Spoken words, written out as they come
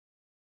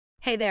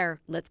Hey there,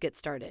 let's get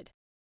started.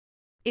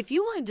 If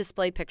you want to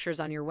display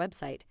pictures on your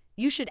website,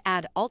 you should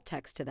add alt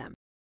text to them.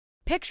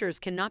 Pictures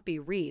cannot be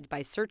read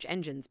by search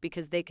engines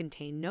because they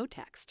contain no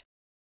text.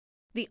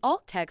 The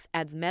alt text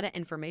adds meta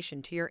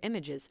information to your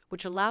images,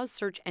 which allows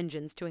search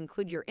engines to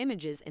include your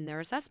images in their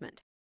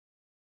assessment.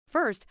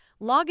 First,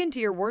 log into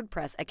your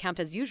WordPress account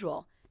as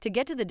usual to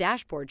get to the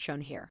dashboard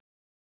shown here.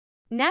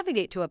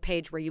 Navigate to a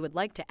page where you would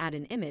like to add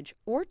an image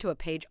or to a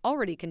page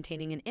already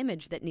containing an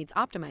image that needs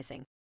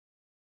optimizing.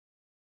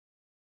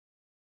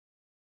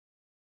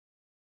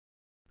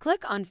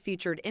 Click on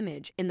Featured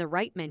Image in the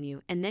right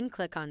menu and then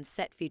click on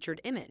Set Featured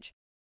Image.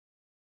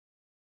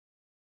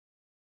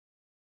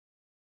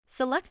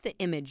 Select the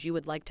image you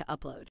would like to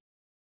upload.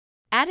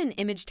 Add an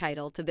image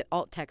title to the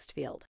alt text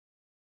field.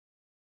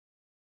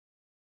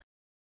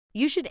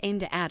 You should aim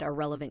to add a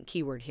relevant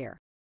keyword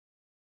here.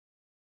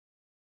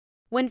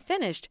 When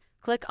finished,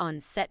 click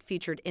on Set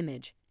Featured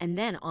Image and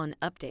then on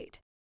Update.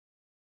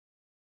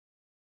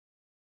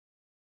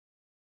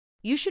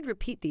 You should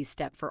repeat these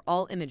steps for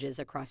all images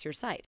across your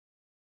site.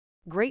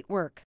 Great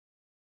work!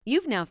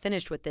 You've now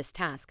finished with this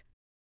task.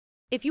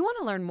 If you want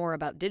to learn more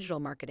about digital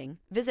marketing,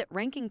 visit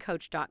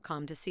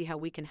rankingcoach.com to see how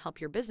we can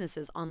help your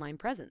business's online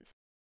presence.